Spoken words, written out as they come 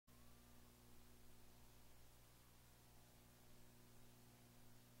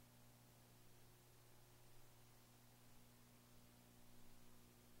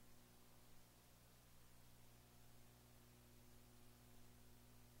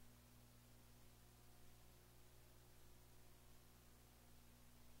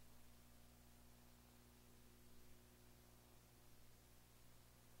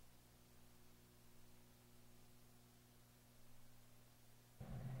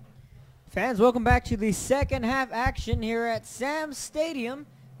Fans, welcome back to the second half action here at Sam's Stadium.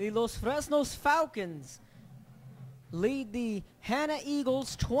 The LosFresnos Falcons lead the Hannah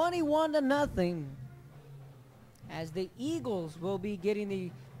Eagles 21-0. As the Eagles will be getting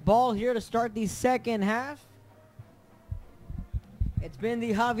the ball here to start the second half. It's been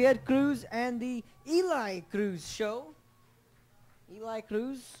the Javier Cruz and the Eli Cruz show. Eli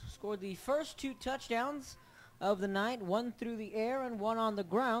Cruz scored the first 2 touchdowns of the night, one through the air and one on the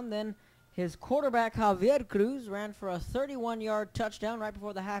ground. Then his quarterback, Javier Cruz, ran for a 31-yard touchdown right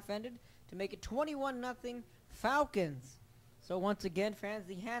before the half ended to make it 21-0 Falcons. So once again, fans,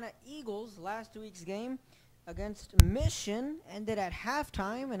 the Hannah Eagles last week's game against Mission ended at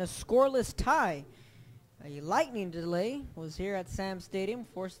halftime in a scoreless tie. A lightning delay was here at Sam's Stadium,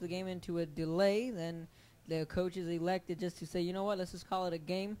 forced the game into a delay. Then the coaches elected just to say, you know what, let's just call it a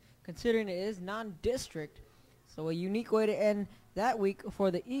game, considering it is non-district. So a unique way to end that week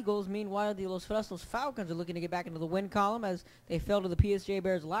for the Eagles. Meanwhile, the LosFresnos Falcons are looking to get back into the win column as they fell to the PSJ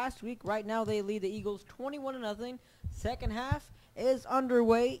Bears last week. Right now, they lead the Eagles 21-0. Second half is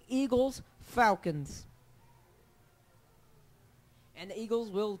underway. Eagles, Falcons. And the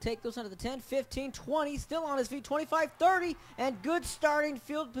Eagles will take those under the 10, 15, 20. Still on his feet, 25, 30. And good starting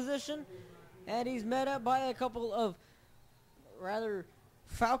field position. And he's met up by a couple of rather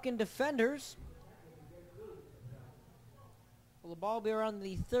Falcon defenders. Well, the ball will be around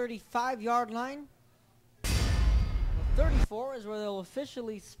the 35-yard line. Well, 34 is where they'll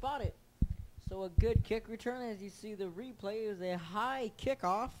officially spot it. So a good kick return. As you see the replay, is a high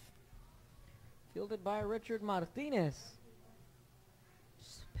kickoff fielded by Richard Martinez.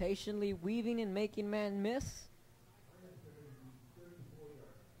 Just patiently weaving and making man miss.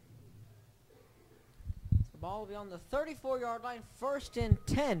 The ball will be on the 34-yard line, 1st and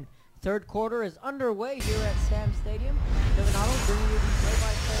 10. Third quarter is underway here at Sam's Stadium. Kevin Otto bringing you the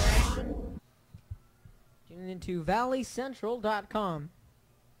play-by-play action. Tuning into valleycentral.com.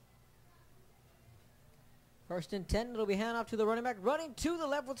 1st and 10. It'll be hand off to the running back. Running to the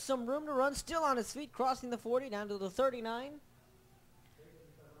left with some room to run. Still on his feet. Crossing the 40 down to the 39.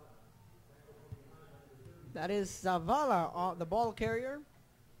 That is Zavala, the ball carrier.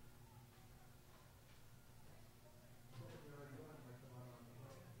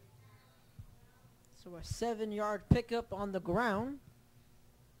 So a 7-yard pickup on the ground.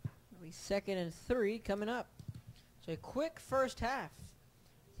 It'll be 2nd and 3 coming up. So a quick first half.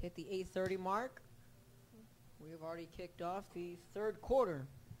 Hit the 8:30 mark. We've already kicked off the third quarter.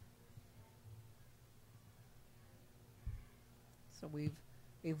 So we've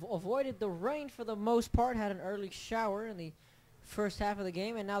avoided the rain for the most part. Had an early shower in the first half of the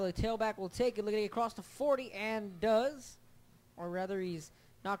game. And now the tailback will take it. Looking across the 40 and does. Or rather, he's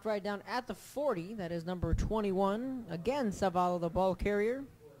knocked right down at the 40. That is number 21. Again, Zavala, the ball carrier.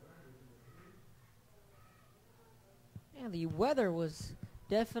 And the weather was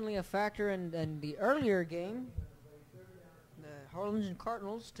definitely a factor in the earlier game. The Harlingen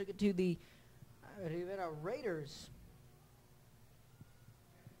Cardinals took it to the Raiders.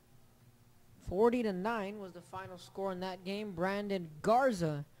 40-9 was the final score in that game. Brandon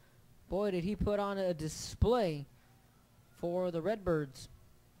Garza, boy, did he put on a display for the Redbirds.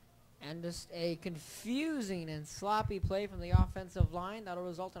 And just a confusing and sloppy play from the offensive line. That'll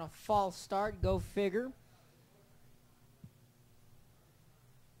result in a false start. Go figure.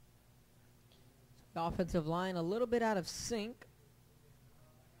 The offensive line a little bit out of sync.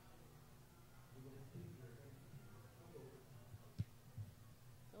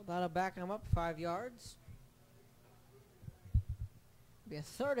 So that'll back him up 5 yards. Be a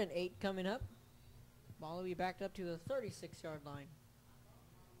 3rd and 8 coming up. Ball will be backed up to the 36-yard line.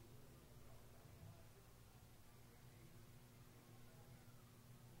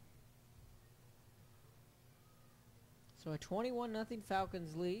 So a 21-0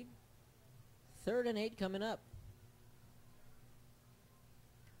 Falcons lead. 3rd and 8 coming up.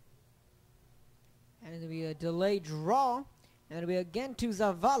 And it'll be a delayed draw. And it'll be again to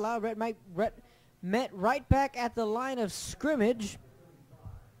Zavala. Met right back at the line of scrimmage.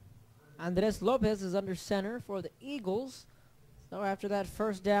 Andres Lopez is under center for the Eagles. So after that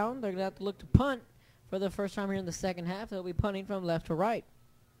first down, they're going to have to look to punt for the first time here in the second half. They'll be punting from left to right.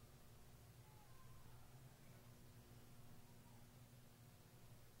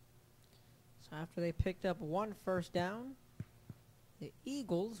 After they picked up 1 first down, the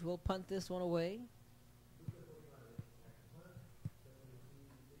Eagles will punt this one away.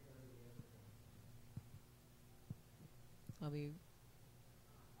 That'll be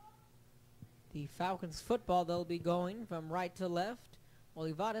the Falcons football. They'll be going from right to left.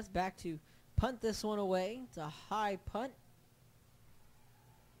 Olivares back to punt this one away. It's a high punt.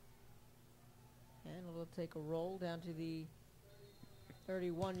 they'll take a roll down to the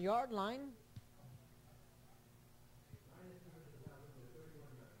 31-yard line.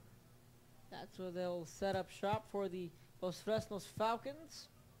 That's where they'll set up shop for the LosFresnos Falcons.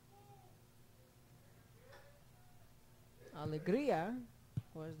 Alegria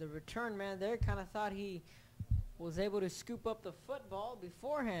was the return man there. Kind of thought he was able to scoop up the football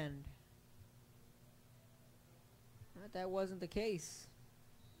beforehand. But that wasn't the case.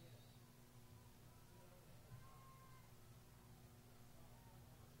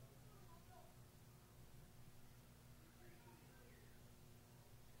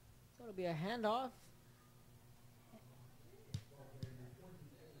 So it'll be a handoff.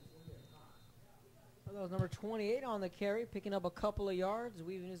 That was number 28 on the carry, picking up a couple of yards,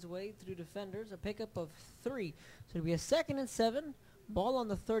 weaving his way through defenders. A pickup of 3. So it'll be a 2nd and 7. Ball on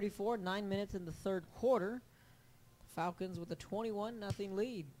the 34, 9 minutes in the third quarter. Falcons with a 21-0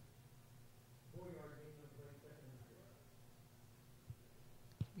 lead. It'll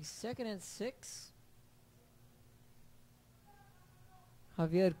be 2nd and 6.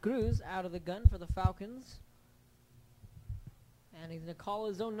 Javier Cruz out of the gun for the Falcons. And he's going to call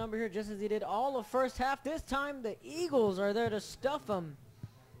his own number here just as he did all the first half. This time the Eagles are there to stuff him.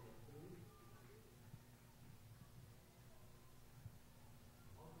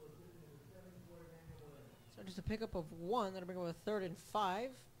 So just a pickup of 1. That'll bring him a 3rd and 5.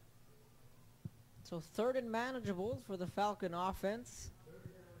 So 3rd and manageable for the Falcon offense.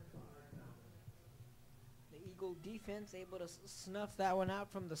 The Eagle defense able to snuff that one out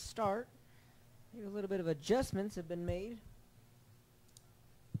from the start. Maybe a little bit of adjustments have been made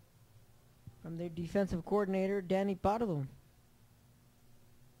from their defensive coordinator, Danny Pardo. So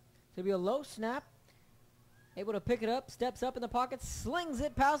it'll be a low snap. Able to pick it up, steps up in the pocket, slings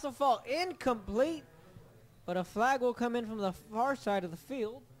it, pass will fall. Incomplete, but a flag will come in from the far side of the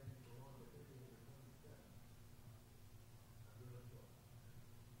field.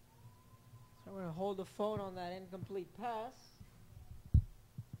 So I'm going to hold the phone on that incomplete pass.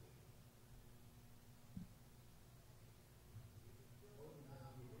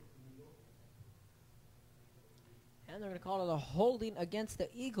 And they're going to call it a holding against the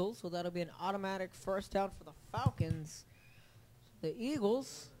Eagles, so that'll be an automatic first down for the Falcons. The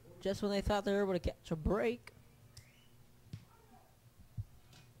Eagles, just when they thought they were able to catch a break,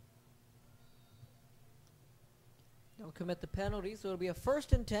 don't commit the penalty, so it'll be a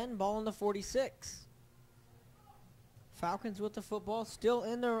 1st and 10, ball on the 46. Falcons with the football, still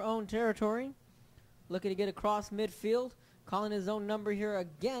in their own territory, looking to get across midfield, calling his own number here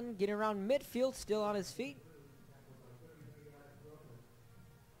again, getting around midfield, still on his feet.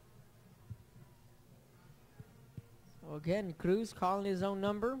 So again, Cruz calling his own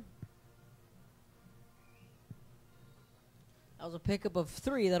number. That was a pickup of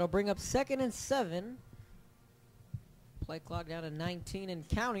 3. That'll bring up 2nd and 7. Play clock down to 19 and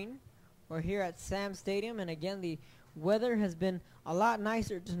counting. We're here at Sam Stadium, and again, the weather has been a lot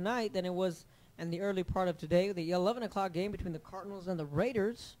nicer tonight than it was in the early part of today. The 11 o'clock game between the Cardinals and the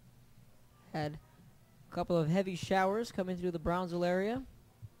Raiders had a couple of heavy showers coming through the Brownsville area.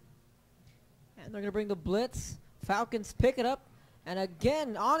 And they're going to bring the blitz. Falcons pick it up, and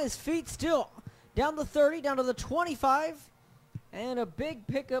again on his feet still. Down the 30, down to the 25, and a big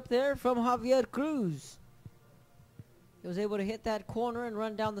pickup there from Javier Cruz. He was able to hit that corner and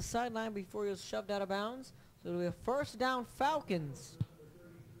run down the sideline before he was shoved out of bounds. So it'll be a 1st down Falcons.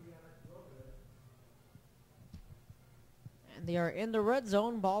 And they are in the red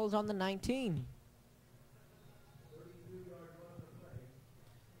zone. Ball is on the 19.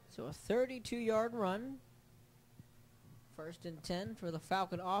 So a 32-yard run. 1st and 10 for the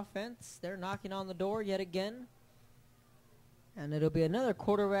Falcon offense. They're knocking on the door yet again. And it'll be another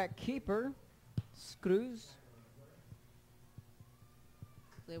quarterback keeper. Cruz.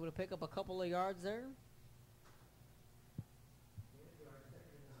 Able to pick up a couple of yards there.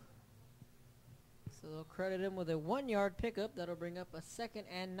 So they'll credit him with a 1-yard pickup. That'll bring up a 2nd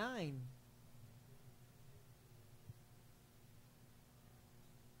and 9.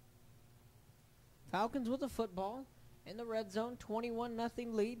 Falcons with the football in the red zone.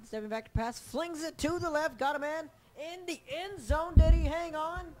 21-0 lead. Stepping back to pass. Flings it to the left. Got a man in the end zone. Did he hang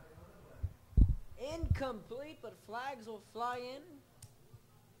on? Incomplete, but flags will fly in.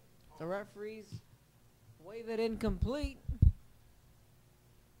 The referees wave it incomplete.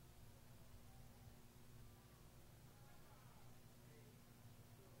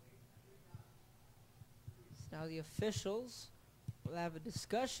 So now the officials will have a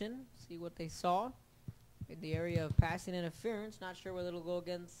discussion, see what they saw in the area of passing interference. Not sure whether it'll go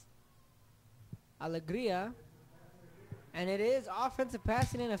against Alegria. And it is offensive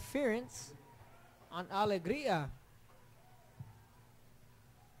passing interference. on Alegria.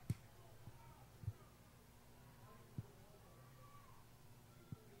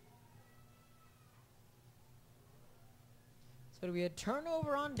 So it'll be a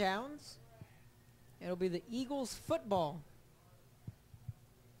turnover on downs. It'll be the Eagles football.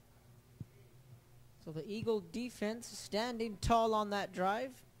 So the Eagle defense standing tall on that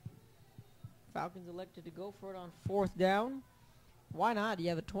drive. Falcons elected to go for it on 4th down. Why not? You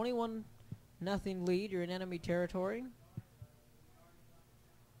have a 21-0 lead. You're in enemy territory.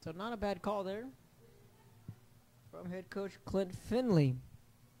 So not a bad call there from head coach Clint Finley.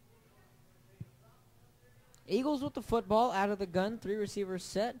 Eagles with the football out of the gun. 3 receivers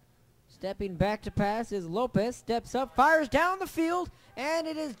set. Stepping back to pass is Lopez. Steps up, fires down the field, and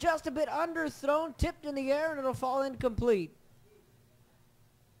it is just a bit underthrown, tipped in the air, and it'll fall incomplete.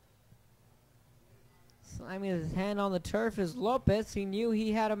 Slamming his hand on the turf is Lopez. He knew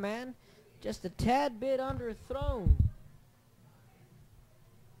he had a man, just a tad bit underthrown.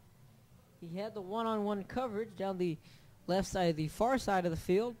 He had the one-on-one coverage down the left side, the far side of the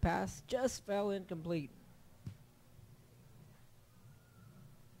field. Pass just fell incomplete.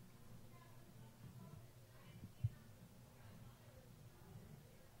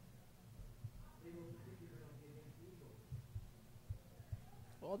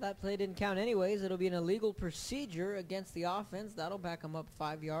 Well, that play didn't count anyways. It'll be an illegal procedure against the offense. That'll back them up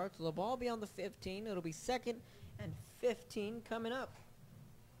 5 yards. So the ball will be on the 15. It'll be 2nd and 15 coming up.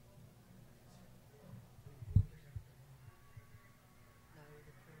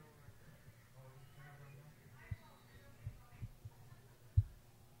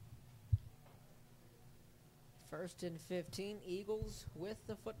 First and 15, Eagles with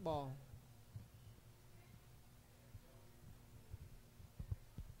the football.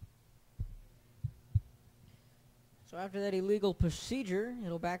 So after that illegal procedure,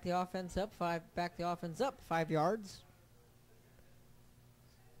 it'll back the offense up 5 yards.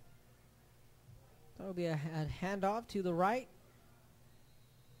 That'll be a handoff to the right.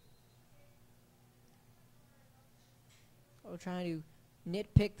 So trying to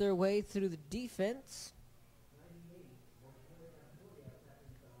nitpick their way through the defense.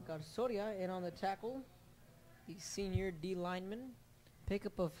 Got Soria in on the tackle. The senior D lineman.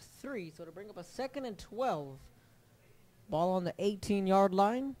 Pickup of 3, so to bring up a 2nd and 12. Ball on the 18-yard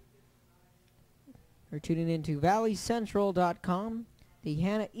line. We're tuning into valleycentral.com. The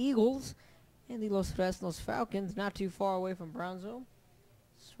Hannah Eagles and the LosFresnos Falcons, not too far away from Brownsville.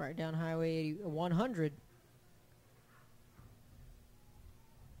 It's right down Highway 100.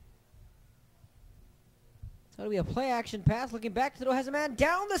 So it'll be a play-action pass. Looking back to the door, has a man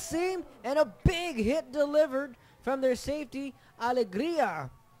down the seam, and a big hit delivered from their safety, Alegria.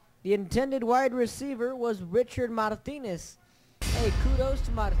 The intended wide receiver was Richard Martinez. Hey, kudos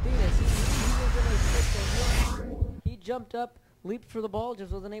to Martinez. He was going to take the hit. He jumped up, leaped for the ball,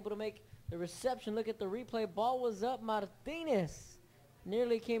 just wasn't able to make the reception. Look at the replay. Ball was up. Martinez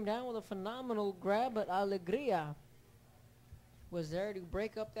nearly came down with a phenomenal grab, but Alegria was there to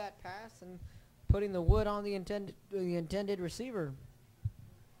break up that pass and putting the wood on the intended receiver.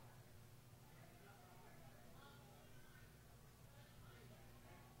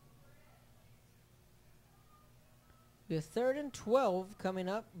 The 3rd and 12 coming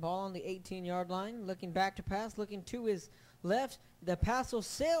up. Ball on the 18-yard line. Looking back to pass. Looking to his left. The pass will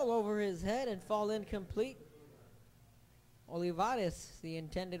sail over his head and fall incomplete. Olivares, the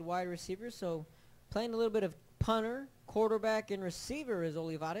intended wide receiver. So playing a little bit of punter, quarterback, and receiver is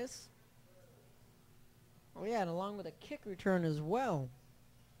Olivares. Oh, yeah, and along with a kick return as well.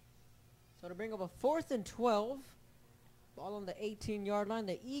 So to bring up a 4th and 12. Ball on the 18-yard line.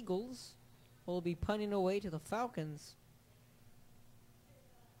 The Eagles will be punting away to the Falcons.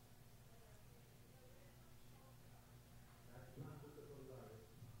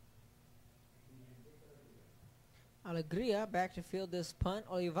 Alegria back to field this punt.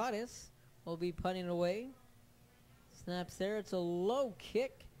 Olivares will be punting away. Snaps there. It's a low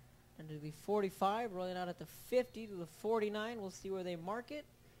kick. And to the 45, rolling out at the 50 to the 49. We'll see where they mark it.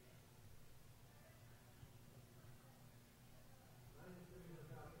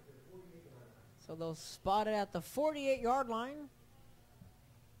 So they'll spot it at the 48-yard line.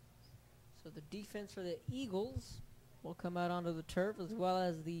 So the defense for the Eagles will come out onto the turf, as well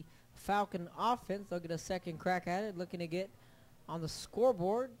as the Falcon offense. They'll get a second crack at it, looking to get on the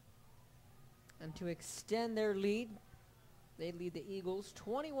scoreboard and to extend their lead. They lead the Eagles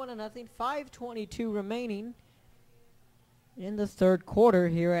 21-0, 5:22 remaining in the 3rd quarter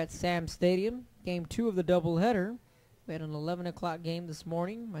here at Sam Stadium. Game 2 of the doubleheader. We had an 11 o'clock game this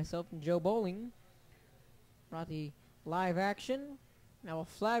morning. Myself and Joe Bowling brought the live action. Now a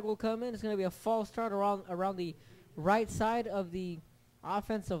flag will come in. It's going to be a false start around the right side of the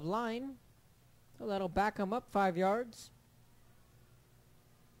offensive line. So that'll back them up 5 yards.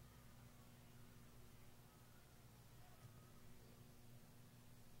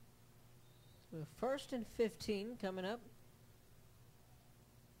 So 1st and 15 coming up.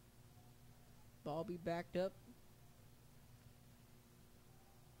 Ball be backed up.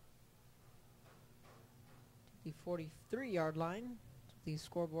 The 43-yard line. The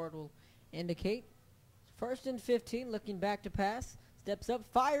scoreboard will indicate. 1st and 15, looking back to pass. Steps up,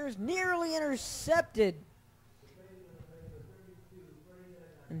 fires, nearly intercepted.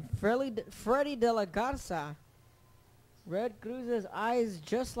 And Freddy De La Garza read Cruz's eyes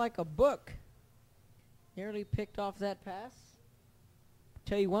just like a book. Nearly picked off that pass.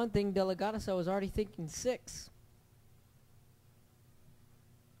 Tell you one thing, De La Garza was already thinking 6.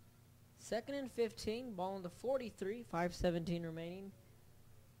 2nd and 15, ball on the 43, 5:17 remaining.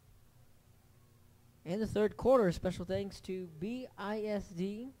 In the 3rd quarter, special thanks to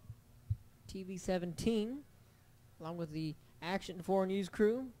BISD TV 17, along with the Action 4 News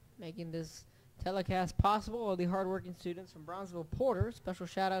crew, making this telecast possible. All the hardworking students from Brownsville Porter, special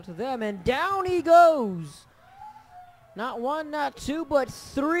shout out to them. And down he goes. Not 1, not 2, but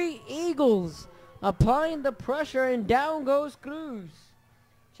 3 Eagles applying the pressure, and down goes Cruz.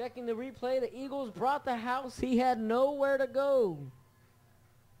 Checking the replay, the Eagles brought the house. He had nowhere to go.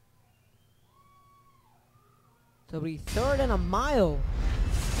 So it'll be 3rd and a mile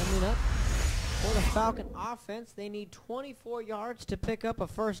coming up for the Falcon offense. They need 24 yards to pick up a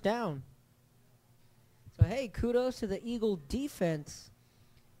 1st down. So hey, kudos to the Eagle defense.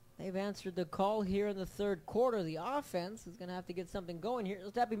 They've answered the call here in the 3rd quarter. The offense is going to have to get something going here.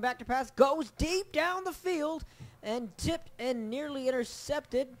 Stepping back to pass, goes deep down the field and tipped and nearly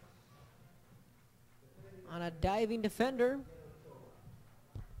intercepted on a diving defender.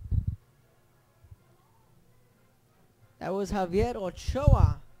 That was Javier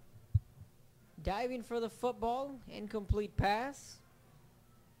Ochoa diving for the football. Incomplete pass.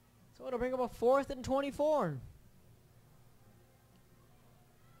 So it'll bring up a 4th and 24.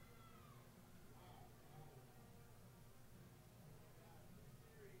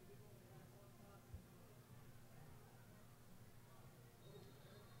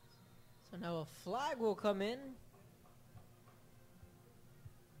 So now a flag will come in.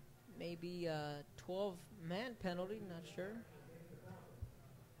 Maybe a 12-man penalty, not sure.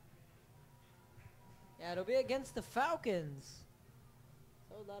 Yeah, it'll be against the Falcons.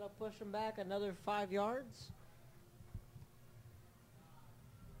 So that'll push them back another 5 yards.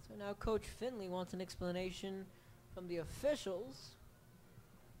 So now Coach Finley wants an explanation from the officials.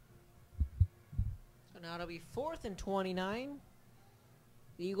 So now it'll be 4th and 29.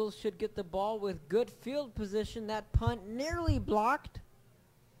 The Eagles should get the ball with good field position. That punt nearly blocked.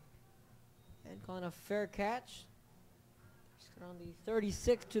 And calling a fair catch. On the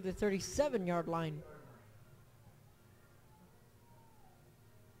 36 to the 37-yard line.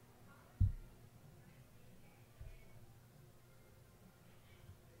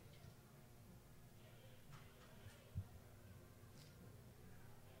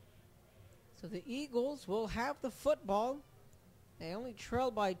 So the Eagles will have the football. They only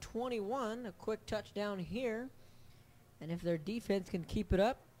trail by 21. A quick touchdown here. And if their defense can keep it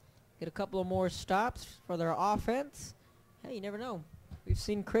up, get a couple of more stops for their offense, hey, you never know. We've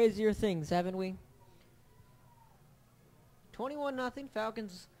seen crazier things, haven't we? 21-0.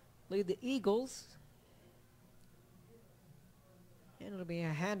 Falcons lead the Eagles. And it'll be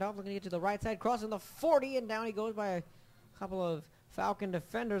a handoff. Looking to get to the right side. Crossing the 40. And down he goes by a couple of Falcon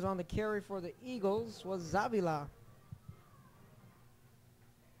defenders. On the carry for the Eagles was Zavila.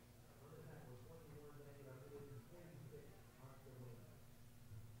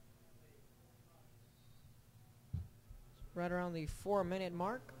 Right around the 4-minute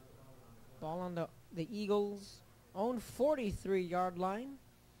mark. Ball on the Eagles' own 43-yard line.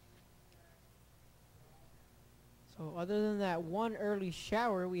 So other than that one early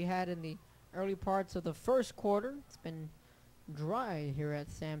shower we had in the early parts of the 1st quarter, it's been dry here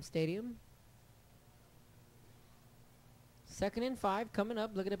at Sam Stadium. 2nd and 5 coming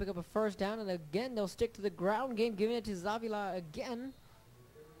up, looking to pick up a 1st down, and again they'll stick to the ground game, giving it to Zavila again.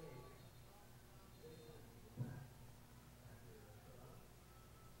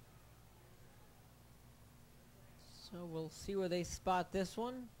 So we'll see where they spot this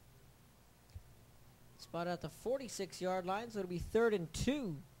one. Spot at the 46-yard line, so it'll be 3rd and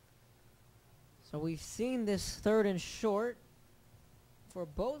 2. So we've seen this 3rd and short for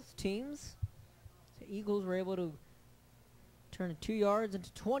both teams. The Eagles were able to turn 2 yards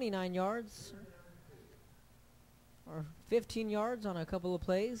into 29 yards. or 15 yards on a couple of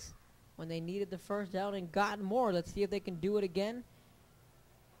plays when they needed the first down and got more. Let's see if they can do it again.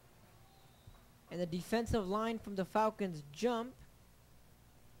 And the defensive line from the Falcons jump.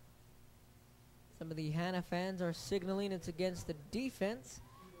 Some of the Hannah fans are signaling it's against the defense.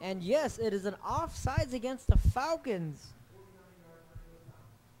 And yes, it is an offsides against the Falcons.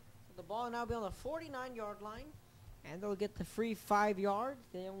 So the ball will now be on the 49-yard line. And they'll get the free 5 yards.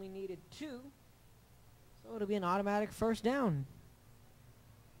 They only needed 2. So it'll be an automatic first down.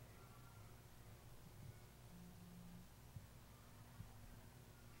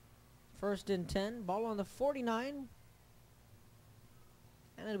 First and 10. Ball on the 49.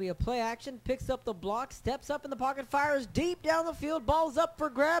 And it'll be a play action. Picks up the block. Steps up in the pocket. Fires deep down the field. Ball's up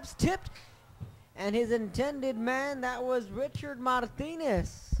for grabs. Tipped. And his intended man, that was Richard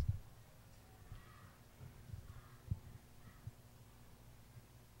Martinez.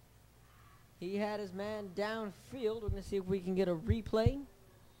 He had his man downfield. We're going to see if we can get a replay.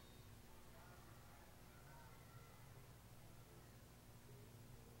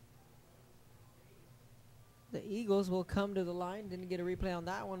 The Eagles will come to the line. Didn't get a replay on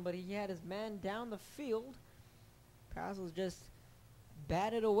that one, but he had his man down the field. Pass was just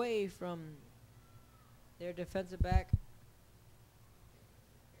batted away from their defensive back.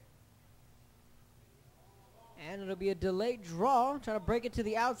 And it'll be a delayed draw. Trying to break it to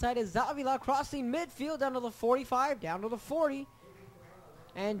the outside is Zavila crossing midfield down to the 45, down to the 40.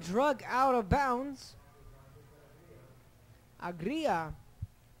 And drug out of bounds. Agria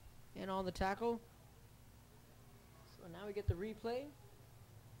in on the tackle. So now we get the replay.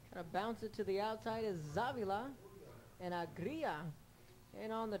 Trying to bounce it to the outside is Zavila. And Agria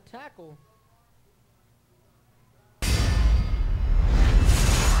in on the tackle.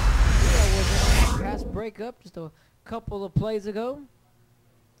 Pass breakup just a couple of plays ago.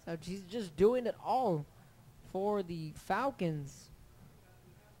 So he's just doing it all for the Falcons.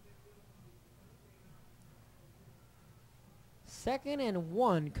 Second and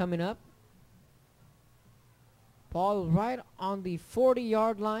 1 coming up. Ball right on the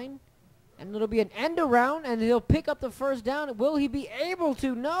 40-yard line. And it'll be an end around, and he'll pick up the first down. Will he be able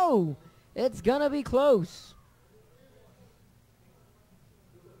to? No. It's going to be close.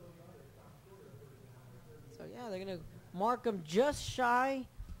 So, yeah, they're going to mark him just shy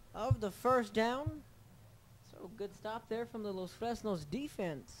of the first down. So, good stop there from the LosFresnos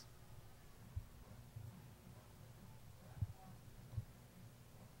defense.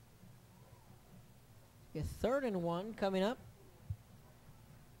 A third and 1 coming up.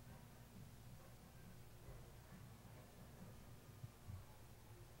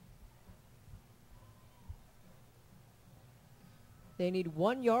 They need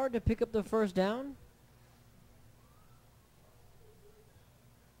 1 yard to pick up the first down.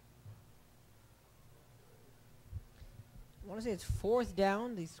 I want to say it's 4th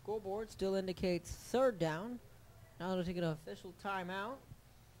down. The scoreboard still indicates 3rd down. Now they'll take an official timeout.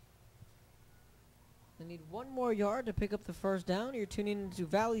 They need 1 more yard to pick up the first down. You're tuning into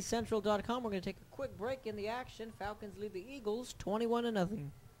valleycentral.com. We're going to take a quick break in the action. Falcons lead the Eagles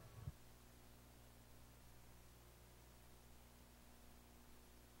 21-0.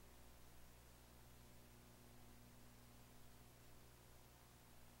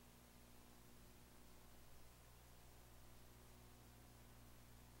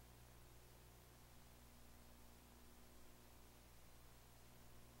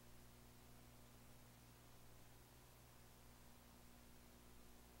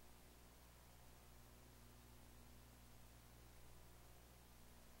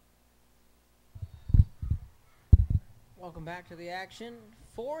 Welcome back to the action.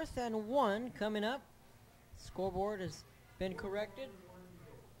 4th and 1 coming up. Scoreboard has been corrected.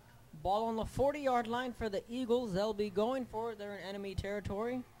 Ball on the 40-yard line for the Eagles. They'll be going for it. They're in enemy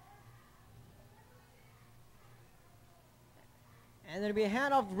territory. And there'll be a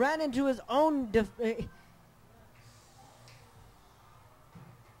handoff. Ran into his own. The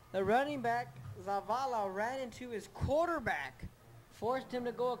running back, Zavala, ran into his quarterback. Forced him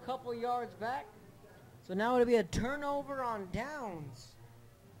to go a couple yards back. So now it'll be a turnover on downs.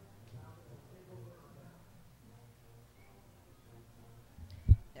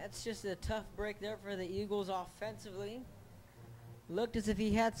 That's just a tough break there for the Eagles offensively. Looked as if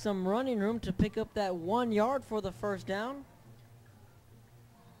he had some running room to pick up that 1 yard for the first down.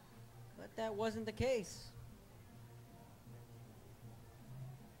 But that wasn't the case.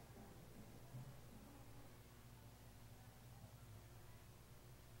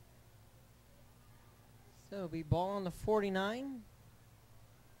 So it'll be ball on the 49.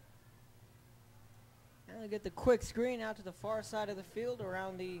 And they'll get the quick screen out to the far side of the field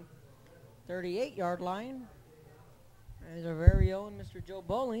around the 38-yard line. There's our very own Mr. Joe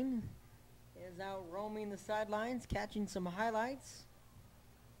Bowling is out roaming the sidelines, catching some highlights.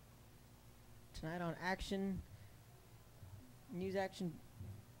 Tonight on Action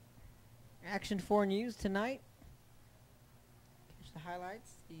 4 News tonight. Catch the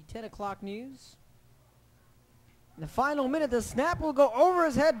highlights, the 10 o'clock news. In the final minute, the snap will go over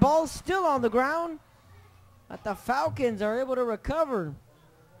his head. Ball still on the ground. But the Falcons are able to recover.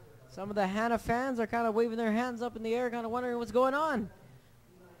 Some of the Hannah fans are kind of waving their hands up in the air, kind of wondering what's going on.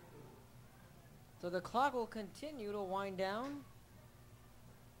 So the clock will continue to wind down.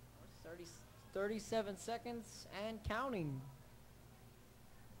 37 seconds and counting.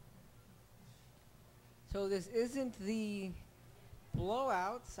 So this isn't the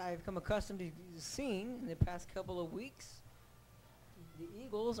blowouts I've come accustomed to seeing in the past couple of weeks. The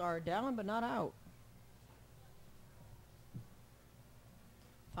Eagles are down but not out.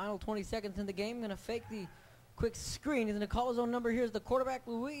 Final 20 seconds in the game. Going to fake the quick screen. He's going to call his own number. Here's the quarterback,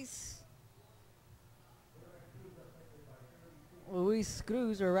 Luis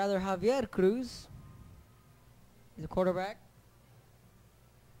Cruz, or rather Javier Cruz. He's a quarterback.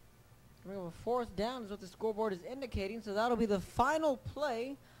 We have a fourth down is what the scoreboard is indicating. So that'll be the final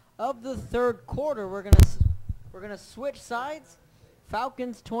play of the third quarter. We're gonna switch sides.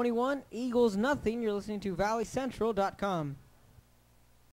 Falcons 21, Eagles nothing. You're listening to ValleyCentral.com.